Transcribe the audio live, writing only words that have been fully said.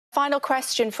Final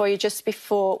question for you just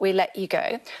before we let you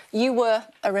go. You were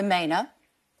a Remainer,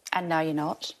 and now you're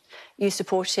not. You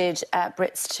supported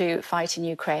Brits to fight in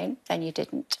Ukraine, then you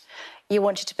didn't. You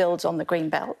wanted to build on the Green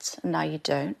Belt, and now you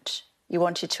don't. You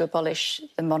wanted to abolish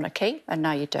the monarchy, and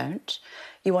now you don't.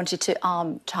 You wanted to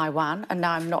arm Taiwan, and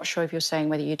now I'm not sure if you're saying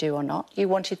whether you do or not. You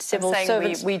wanted civil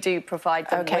servants... we do provide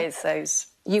them with those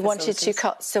You wanted to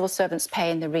cut civil servants'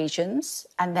 pay in the regions,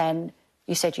 and then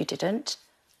you said you didn't.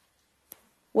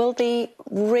 Will the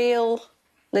real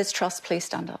Liz Truss please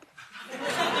stand up?